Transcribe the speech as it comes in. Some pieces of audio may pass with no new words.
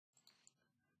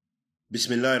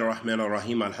Bismillah ar-Rahman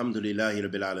ar-Rahim. Alhamdulillahi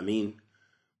Rabbil Alameen.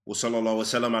 Wa sallallahu wa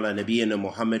sallam ala nabiyyina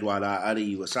Muhammad wa ala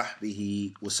alihi wa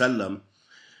sahbihi wa sallam.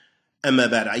 Amma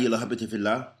ba'd, ayyuha habati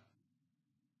fillah.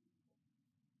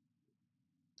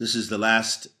 This is the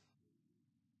last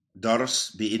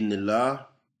dars bi'idhnillah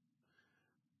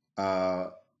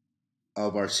of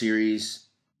our series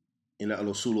in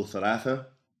Al-Usool Al-Thalatha.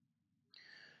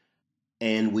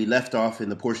 And we left off in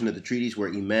the portion of the treatise where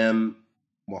Imam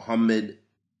Muhammad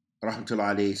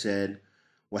Rahmatullah alayhi said,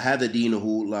 وَهَذَا دِينُهُ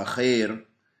لَا خَيْرٍ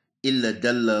إِلَّا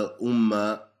دَلَّ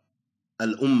الْأُمَّةَ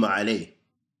عَلَيْهِ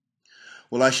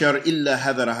وَلَا شَرْ إِلَّا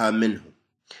حَذَرَهَا مِنْهُ.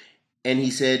 And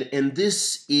he said, and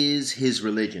this is his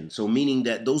religion. So meaning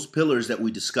that those pillars that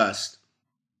we discussed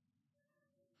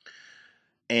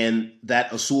and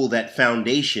that usul, that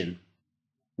foundation,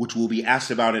 which will be asked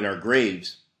about in our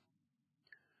graves,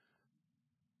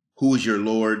 who is your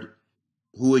Lord,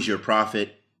 who is your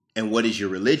prophet, and what is your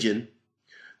religion,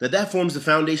 that forms the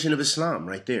foundation of Islam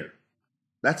right there.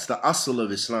 That's the asl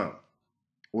of Islam,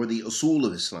 or the usul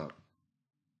of Islam.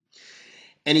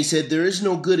 And he said, there is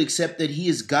no good except that he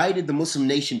has guided the Muslim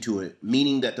nation to it,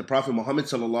 meaning that the Prophet Muhammad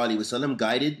ﷺ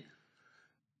guided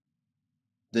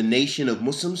the nation of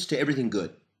Muslims to everything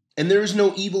good. And there is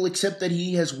no evil except that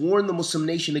he has warned the Muslim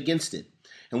nation against it.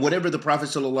 And whatever the Prophet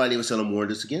ﷺ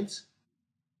warned us against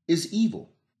is evil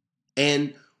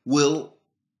and will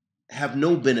have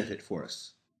no benefit for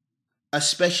us,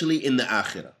 especially in the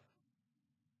akhirah.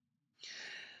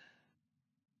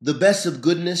 The best of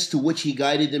goodness to which he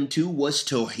guided them to was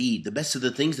tawheed. The best of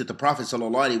the things that the Prophet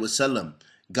ﷺ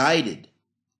guided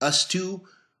us to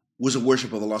was a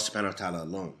worship of Allah subhanahu wa ta'ala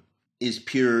alone, is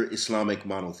pure Islamic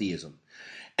monotheism.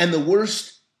 And the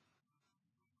worst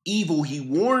evil he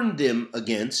warned them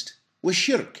against was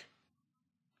shirk.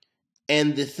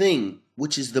 And the thing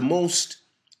which is the most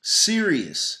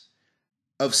serious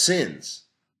of sins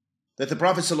that the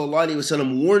Prophet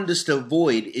ﷺ warned us to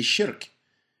avoid is shirk,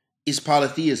 is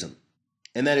polytheism,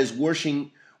 and that is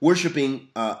worshiping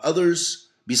others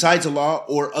besides Allah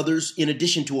or others in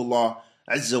addition to Allah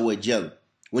Azza wa Jal,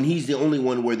 when He's the only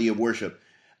one worthy of worship.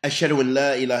 Ashhadu an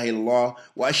la ilaha illallah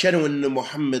wa ashhadu anna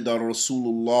Muhammadan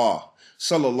Rasulullah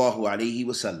sallallahu alayhi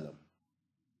wa sallam.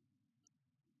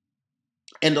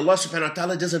 And Allah subhanahu wa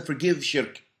ta'ala doesn't forgive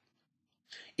shirk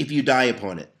if you die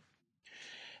upon it.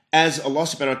 As Allah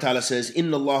subhanahu wa ta'ala says, إِنَّ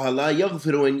اللَّهَ لَا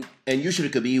يَغْفِرُ أَن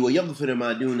يُشْرِكَ بِهِ وَيَغْفِرُ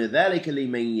مَا دُونَ ذَلِكَ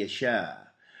لِمَن يَشَاءُ.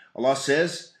 Allah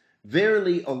says,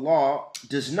 verily Allah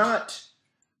does not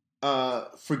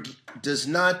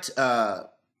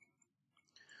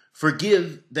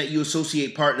forgive that you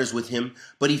associate partners with Him,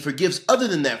 but He forgives other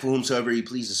than that for whomsoever He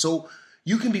pleases. So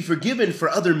you can be forgiven for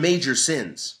other major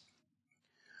sins.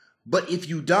 But if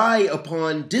you die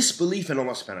upon disbelief in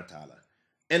Allah subhanahu wa ta'ala,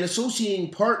 and associating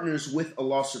partners with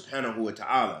Allah subhanahu wa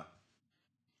ta'ala,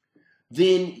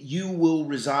 then you will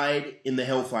reside in the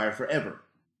hellfire forever.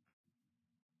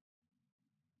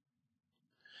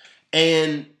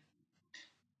 And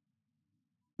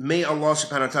may Allah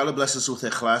subhanahu wa ta'ala bless us with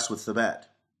ikhlas, with thabat.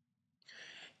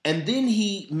 And then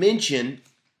he mentioned,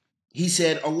 he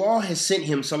said, Allah has sent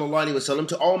him, sallallahu alayhi wa sallam,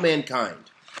 to all mankind.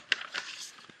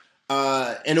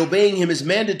 And obeying him is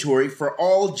mandatory for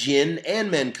all jinn and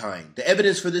mankind. The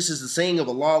evidence for this is the saying of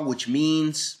Allah, which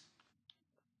means,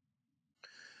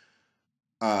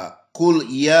 قُلْ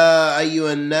يَا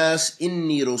أَيُّهَا النَّاسِ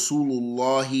إِنِّي رَسُولُ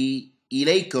اللَّهِ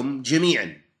إِلَيْكُمْ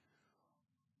جَمِيعًا.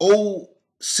 O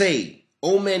say,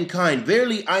 O mankind,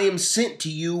 verily I am sent to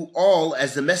you all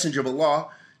as the messenger of Allah,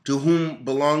 to whom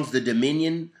belongs the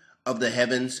dominion of the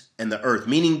heavens and the earth.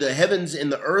 Meaning the heavens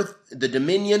and the earth, the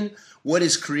dominion, what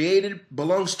is created,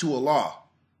 belongs to Allah.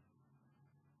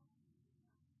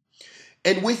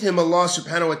 And with him Allah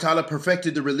subhanahu wa ta'ala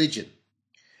perfected the religion.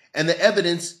 And the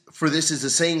evidence for this is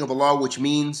the saying of Allah, which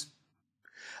means,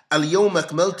 الْيَوْمَ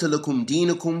أَكْمَلْتُ لَكُمْ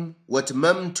دِينَكُمْ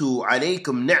وَأَتْمَمْتُ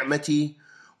عَلَيْكُمْ نِعْمَتِي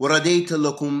وَرَضَيْتُ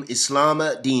لَكُمْ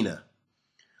إِسْلَامَ دِينًا.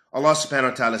 Allah subhanahu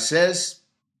wa ta'ala says,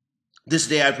 this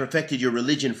day I perfected your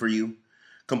religion for you,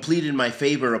 completed my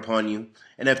favor upon you,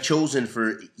 and have chosen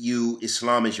for you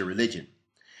Islam as your religion.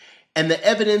 And the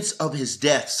evidence of his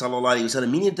death, sallallahu alayhi wa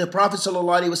sallam, meaning the Prophet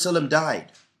sallallahu alayhi wa sallam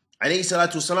died, alayhi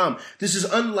salatu wasalam. This is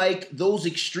unlike those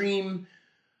extreme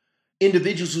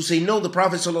individuals who say, no, the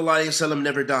Prophet sallallahu alayhi wa sallam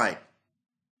never died.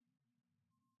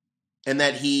 And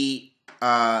that he,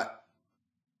 and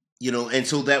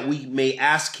so that we may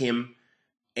ask him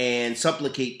and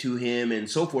supplicate to him and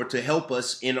so forth to help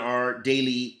us in our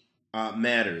daily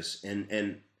matters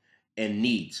and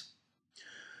needs.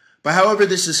 But however,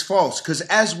 this is false, because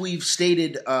as we've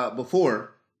stated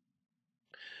before,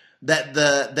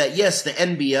 that yes, the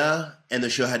Anbiya and the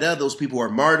Shuhada, those people are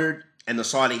martyred, and the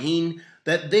Salihin,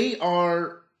 that they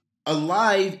are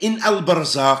alive in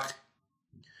Al-Barzakh,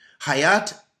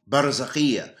 Hayat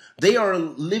Barzakhiyah. They are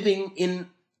alive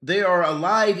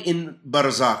in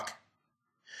Barzakh.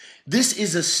 This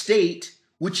is a state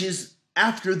which is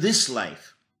after this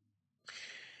life.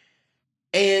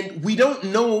 And we don't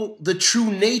know the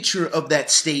true nature of that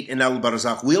state in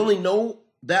Al-Barzakh. We only know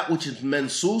that which is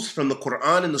mansus from the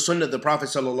Quran and the Sunnah of the Prophet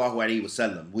sallallahu alaihi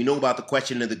wasallam. We know about the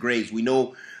question of the graves. We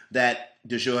know that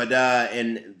the Shuhada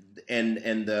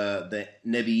and the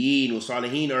Nabiyeen or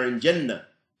Salihin are in Jannah.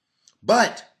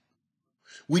 But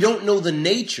we don't know the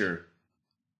nature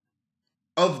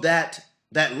of that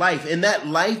life. And that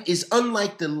life is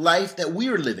unlike the life that we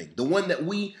are living. The one that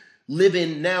we live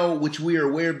in now, which we are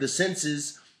aware of the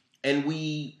senses, and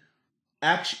we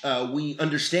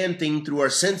understand things through our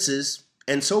senses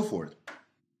and so forth.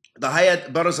 The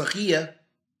Hayat Barzakhiyah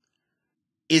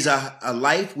is a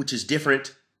life which is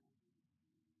different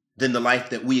than the life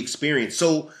that we experience.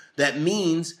 So that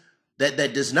means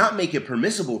that does not make it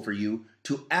permissible for you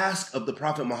to ask of the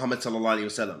Prophet Muhammad sallallahu alaihi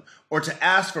wasallam, or to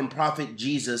ask from Prophet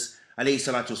Jesus alayhi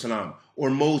salatu wasalam, or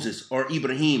Moses, or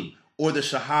Ibrahim, or the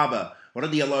Sahaba,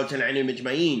 radiyallahu ta'ala anhum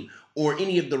ajma'in, or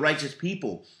any of the righteous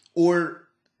people, or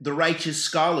the righteous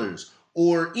scholars,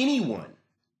 or anyone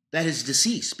that is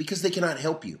deceased, because they cannot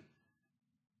help you.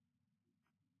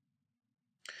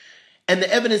 And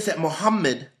the evidence that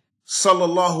Muhammad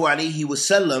sallallahu alaihi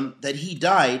wasallam, that he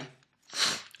died,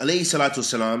 alayhi salatu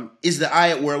wasalam, is the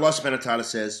ayat where Allah subhanahu wa ta'ala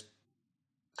says,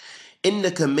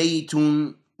 إِنَّكَ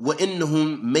مَيْتٌ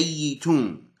وَإِنَّهُمْ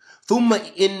مَيِّتُونَ ثُمَّ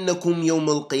إِنَّكُمْ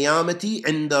يَوْمَ الْقِيَامَةِ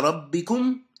عِنْدَ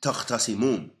رَبِّكُمْ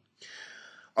تَخْتَصِمُونَ.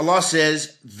 Allah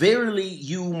says, verily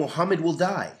you, Muhammad, will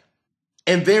die,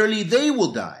 and verily they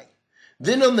will die.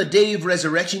 Then on the day of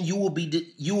resurrection, you will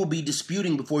be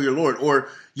disputing before your Lord, or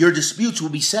your disputes will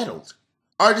be settled.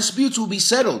 Our disputes will be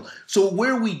settled. So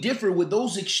where we differ with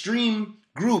those extreme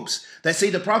groups that say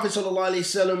the Prophet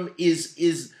ﷺ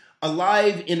is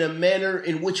alive in a manner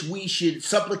in which we should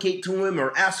supplicate to him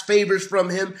or ask favors from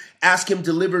him, ask him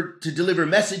to deliver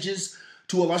messages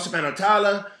to Allah subhanahu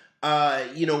wa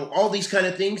ta'ala, all these kind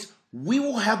of things, we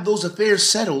will have those affairs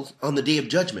settled on the day of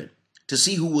judgment to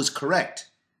see who was correct,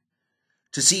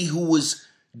 to see who was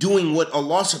doing what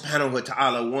Allah subhanahu wa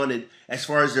ta'ala wanted as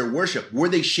far as their worship. Were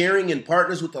they sharing in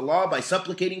partners with Allah by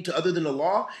supplicating to other than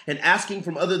Allah and asking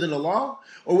from other than Allah?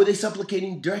 Or were they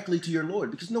supplicating directly to your Lord?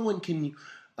 Because no one can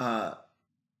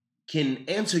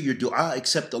answer your dua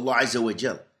except Allah Azza wa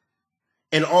Jal.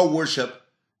 And all worship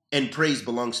and praise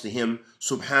belongs to Him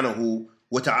subhanahu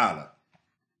wa ta'ala.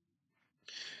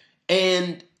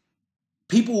 And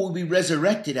people will be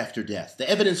resurrected after death. The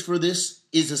evidence for this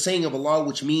is the saying of Allah,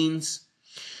 which means,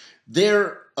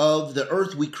 thereof the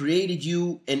earth we created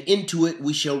you, and into it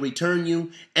we shall return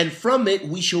you, and from it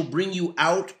we shall bring you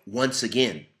out once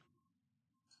again.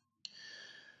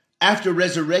 After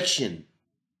resurrection,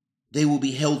 they will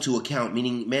be held to account,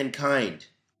 meaning mankind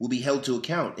will be held to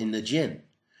account in the jinn.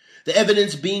 The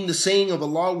evidence being the saying of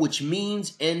Allah, which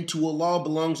means, and to Allah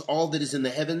belongs all that is in the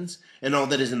heavens and all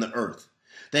that is in the earth,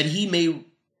 that He may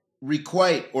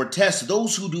requite or test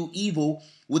those who do evil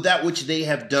with that which they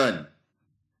have done,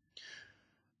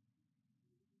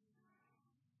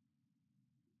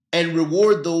 and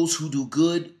reward those who do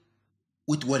good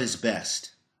with what is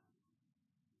best.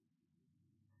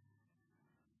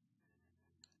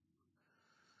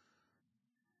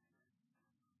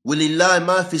 وَلِلَّهِ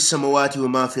مَا فِي السَّمَوَاتِ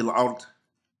وَمَا فِي الْأَرْضِ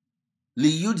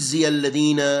لِيُجْزِيَ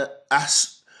الَّذِينَ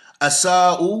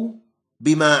أَسَاءُوا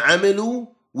بِمَا عَمِلُوا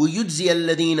وَيُجْزِيَ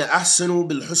الَّذِينَ أَحْسَنُوا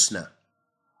بِالْحُسْنَى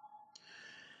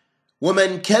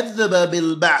وَمَنْ كَذَّبَ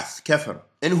بِالْبَعْثِ كَفَرَ.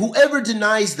 And whoever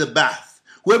denies the ba'th,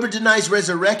 whoever denies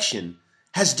resurrection,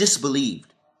 has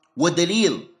disbelieved.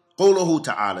 وَدَلِيلٌ قَوْلُهُ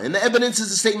تَعَالَى. And the evidence is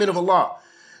the statement of Allah.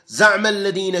 زَعْمَ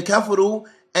الَّذِينَ كَفَرُوا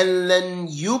أَن لَّن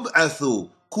يُبْعَثُوا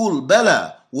قُلْ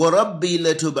بَلَى وَرَبِّي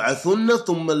لَتُبْعَثُنَّ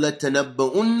ثُمَّ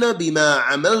لَتَنَبَّؤُنَّ بِمَا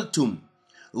عَمَلْتُمْ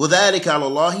وَذَلِكَ عَلَى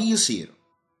اللَّهِ يَسِيرٌ.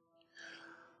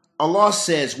 Allah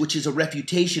says, which is a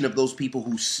refutation of those people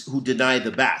who deny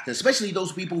the ba'ath, especially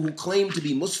those people who claim to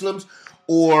be Muslims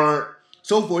or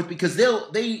so forth, because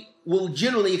they will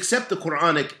generally accept the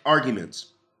Quranic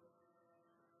arguments.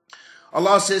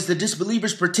 Allah says the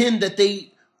disbelievers pretend that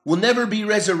they will never be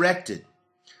resurrected.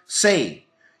 Say,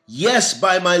 yes,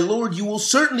 by my Lord, you will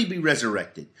certainly be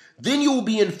resurrected. Then you will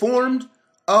be informed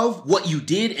of what you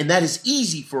did, and that is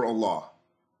easy for Allah.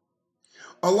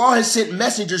 Allah has sent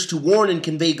messengers to warn and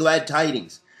convey glad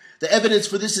tidings. The evidence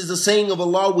for this is the saying of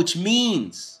Allah, which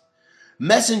means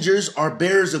messengers are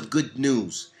bearers of good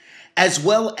news. as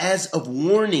well as of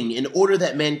warning, in order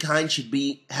that mankind should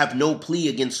have no plea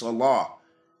against Allah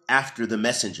after the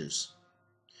messengers.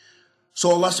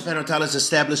 So Allah subhanahu wa ta'ala has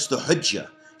established the hujjah.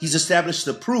 He's established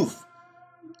the proof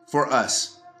for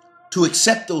us to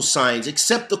accept those signs,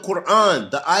 accept the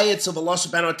Quran, the ayats of Allah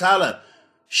subhanahu wa ta'ala,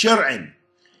 shar'an.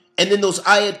 And then those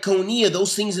ayat kawniyah,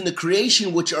 those things in the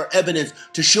creation which are evidence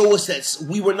to show us that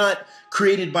we were not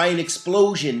created by an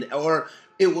explosion, or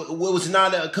it was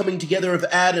not a coming together of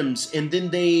atoms, and then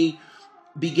they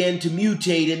began to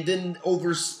mutate, and then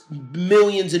over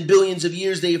millions and billions of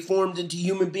years they formed into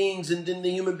human beings, and then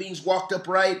the human beings walked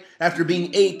upright after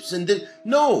being apes. And then,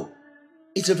 no,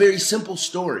 it's a very simple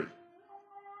story.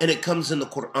 And it comes in the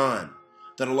Quran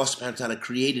that Allah subhanahu wa ta'ala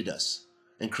created us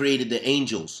and created the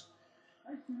angels.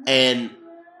 And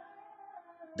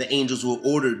the angels were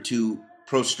ordered to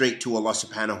prostrate to Allah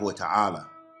subhanahu wa ta'ala.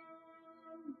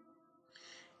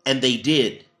 And they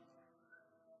did.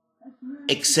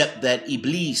 Except that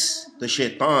Iblis, the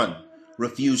shaitan,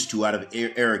 refused to out of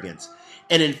arrogance.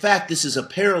 And in fact, this is a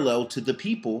parallel to the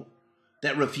people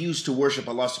that refuse to worship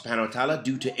Allah subhanahu wa ta'ala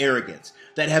due to arrogance,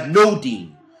 that have no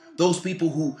deen. Those people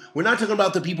who, we're not talking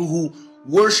about the people who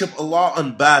worship Allah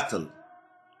on batil.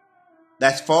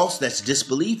 That's false, that's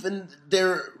disbelief, and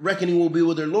their reckoning will be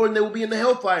with their Lord, and they will be in the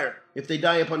hellfire if they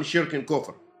die upon shirk and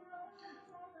kufr.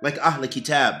 Like Ahl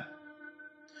Kitab.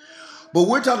 But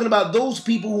we're talking about those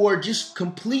people who are just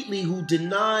completely, who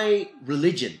deny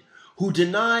religion, who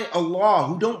deny Allah,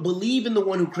 who don't believe in the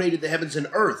one who created the heavens and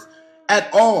earth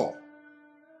at all.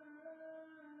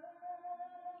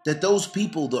 That those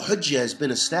people, the hujjah has been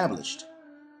established,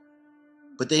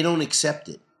 but they don't accept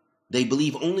it. They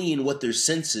believe only in what their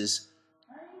senses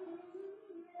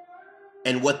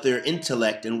and what their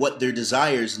intellect and what their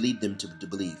desires lead them to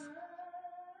believe.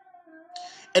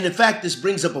 And in fact, this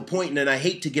brings up a point, and I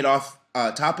hate to get off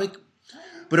topic,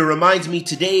 but it reminds me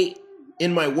today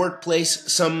in my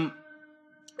workplace, some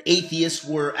atheists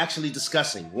were actually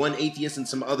discussing, one atheist and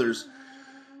some others,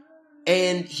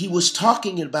 and he was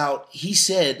talking about, he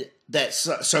said that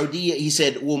Saudi, he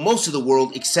said, well, most of the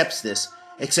world accepts this,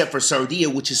 except for Saudi,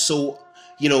 which is so,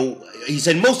 he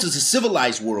said most is a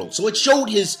civilized world. So it showed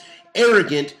his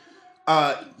arrogant,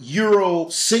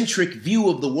 Eurocentric view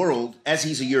of the world, as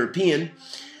he's a European,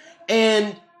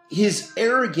 and his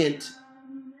arrogant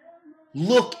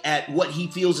look at what he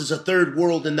feels is a third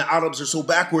world, and the Arabs are so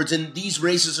backwards, and these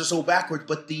races are so backwards,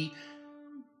 but the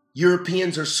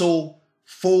Europeans are so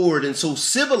forward and so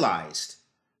civilized.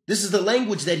 This is the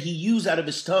language that he used off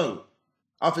his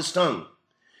tongue.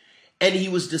 And he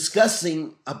was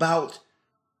discussing about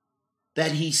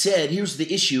that. He said, here's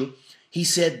the issue. He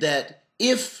said that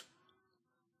if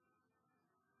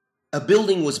a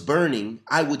building was burning,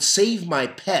 I would save my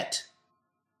pet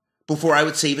before I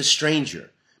would save a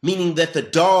stranger. Meaning that the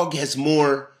dog has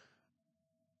more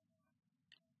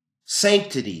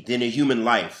sanctity than a human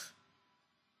life,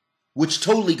 which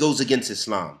totally goes against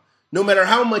Islam. No matter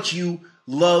how much you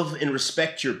love and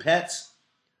respect your pets,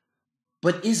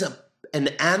 but is an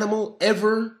animal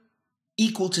ever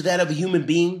equal to that of a human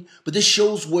being? But this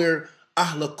shows where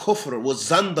Ahl Kufr was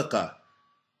Zandaka,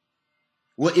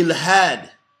 wa Ilhad,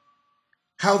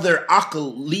 how their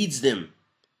aql leads them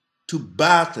to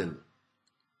batil,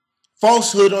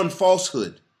 falsehood on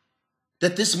falsehood.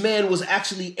 That this man was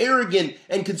actually arrogant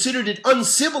and considered it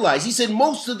uncivilized. He said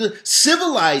most of the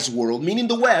civilized world, meaning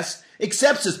the West,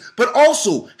 accepts this. But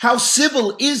also, how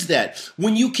civil is that?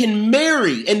 When you can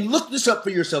marry, and look this up for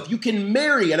yourself, you can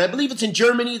marry, and I believe it's in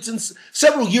Germany, it's in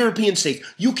several European states,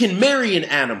 you can marry an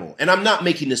animal. And I'm not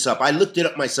making this up. I looked it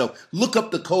up myself. Look up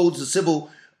the codes, the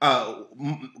civil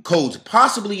codes,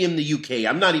 possibly in the UK.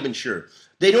 I'm not even sure.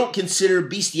 They don't consider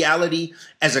bestiality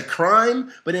as a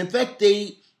crime, but in fact,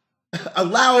 they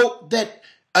allow that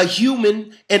a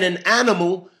human and an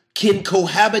animal can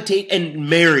cohabitate and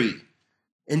marry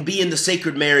and be in the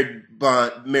sacred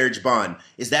marriage bond.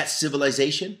 Is that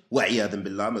civilization? وَعِيَاذًا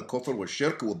بِاللَّهِ مِنَ الْكُفْرِ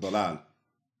وَالشِّرْكِ وَالضَّلَالِ.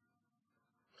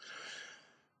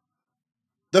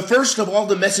 The first of all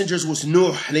the messengers was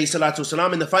Nuh alayhi salatu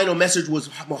wasalam, and the final message was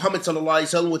Muhammad sallallahu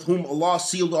alayhi wa sallam, with whom Allah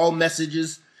sealed all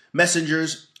messengers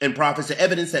and prophets. The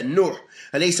evidence that Nuh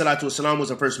alayhi salatu wasalam was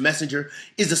the first messenger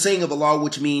is the saying of Allah,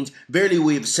 which means, verily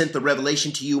we have sent the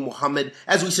revelation to you, Muhammad,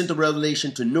 as we sent the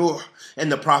revelation to Nuh and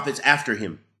the prophets after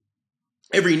him.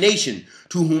 Every nation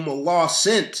to whom Allah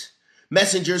sent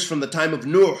messengers from the time of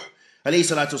Nuh alayhi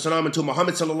salatu wasalam until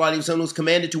Muhammad sallallahu alayhi wa sallam was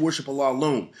commanded to worship Allah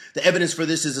alone. The evidence for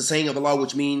this is the saying of Allah,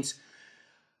 which means,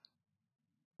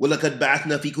 وَلَقَدْ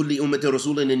بَعَثْنَا فِي كُلِّ أُمَّةٍ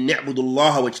رَسُولًا أَنْ نَعْبُدُ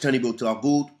اللَّهَ وَاجْتَنِبُوا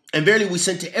الطَّاغُوتَ. And verily we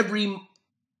sent to every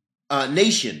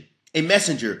nation a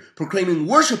messenger proclaiming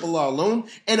worship Allah alone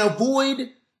and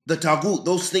avoid The Taghut,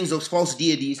 those things, those false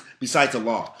deities besides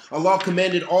Allah. Allah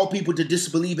commanded all people to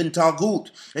disbelieve in Taghut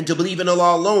and to believe in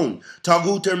Allah alone.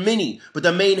 Taghut are many, but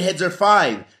the main heads are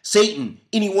 5. Satan,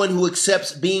 anyone who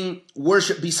accepts being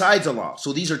worshipped besides Allah.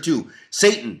 So these are 2.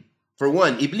 Satan, for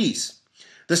 1, Iblis.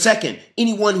 The second,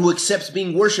 anyone who accepts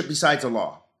being worshipped besides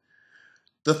Allah.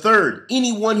 The third,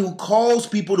 anyone who calls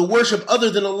people to worship other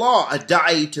than Allah, a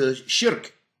da'i to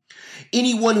shirk.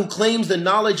 Anyone who claims the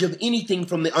knowledge of anything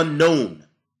from the unknown.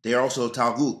 They are also a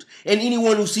Taghut. And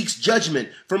anyone who seeks judgment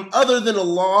from other than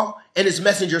Allah and His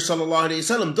Messenger sallallahu alaihi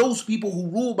wasallam. Those people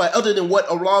who rule by other than what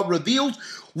Allah revealed,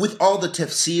 with all the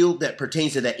tafsil that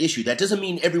pertains to that issue. That doesn't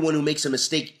mean everyone who makes a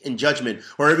mistake in judgment,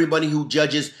 or everybody who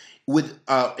judges with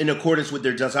in accordance with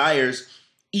their desires,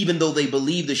 even though they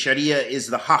believe the Sharia is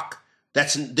the haqq.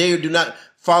 They do not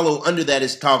follow under that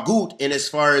as Taghut, and as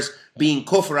far as being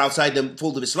kufr outside the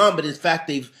fold of Islam, but in fact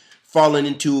they've fallen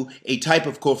into a type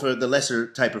of kufr, the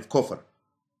lesser type of kufr.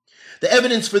 The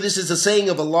evidence for this is the saying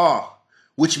of Allah,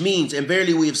 which means, and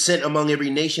verily we have sent among every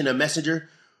nation a messenger,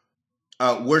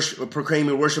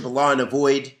 proclaiming worship Allah and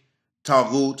avoid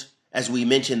Taghut, as we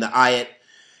mentioned the ayat.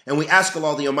 And we ask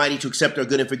Allah the Almighty to accept our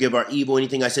good and forgive our evil.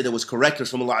 Anything I said that was correct was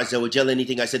from Allah Azza wa Jalla.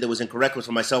 Anything I said that was incorrect was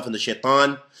from myself and the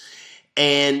shaitan.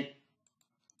 And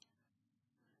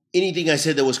anything I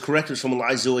said that was correct was from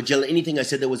Allah Azza wa Jalla. Anything I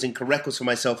said that was incorrect was from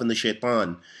myself and the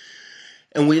shaitan.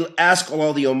 And we ask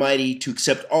Allah the Almighty to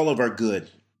accept all of our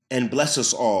good and bless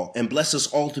us all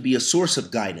to be a source of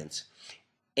guidance.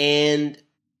 And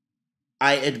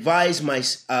I advise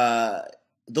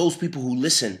those people who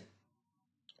listen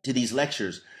to these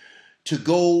lectures to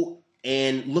go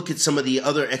and look at some of the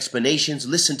other explanations,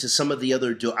 listen to some of the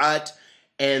other du'at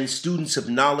and students of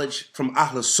knowledge from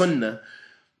Ahl Sunnah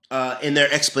in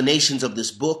their explanations of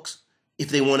this book, if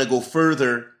they want to go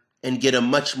further and get a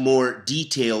much more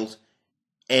detailed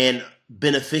and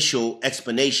beneficial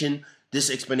explanation. This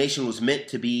explanation was meant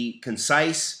to be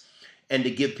concise and to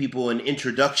give people an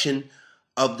introduction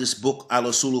of this book,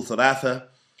 Al-Usool Al-Thalatha.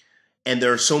 And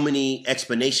there are so many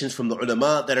explanations from the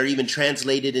ulama that are even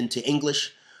translated into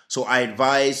English. So I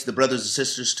advise the brothers and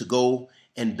sisters to go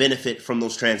and benefit from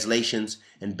those translations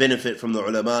and benefit from the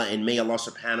ulama. And may Allah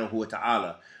subhanahu wa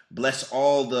ta'ala bless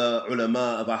all the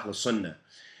ulama of Ahl Sunnah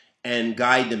and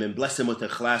guide them and bless them with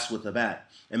ikhlas, with thabat.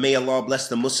 And may Allah bless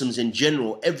the Muslims in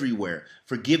general everywhere,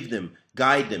 forgive them,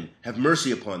 guide them, have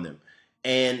mercy upon them,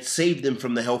 and save them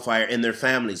from the hellfire and their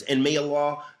families. And may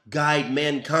Allah guide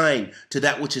mankind to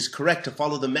that which is correct, to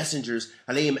follow the messengers,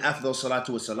 alayhim afdal salatu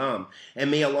wasalam.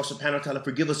 And may Allah subhanahu wa ta'ala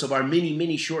forgive us of our many,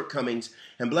 many shortcomings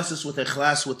and bless us with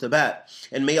ikhlas, with thabat.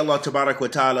 And may Allah tabarak wa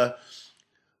ta'ala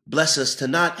bless us to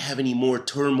not have any more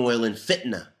turmoil and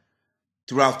fitna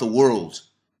throughout the world,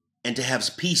 and to have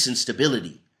peace and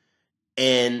stability,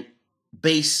 and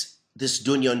base this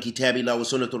dunya on kitabillah wa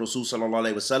sunnatu rasul sallallahu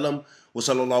alayhi wa sallam, wa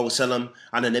sallallahu wa sallam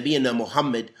ala nabiyyina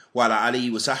Muhammad wa ala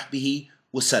alihi wa sahbihi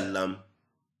wa sallam.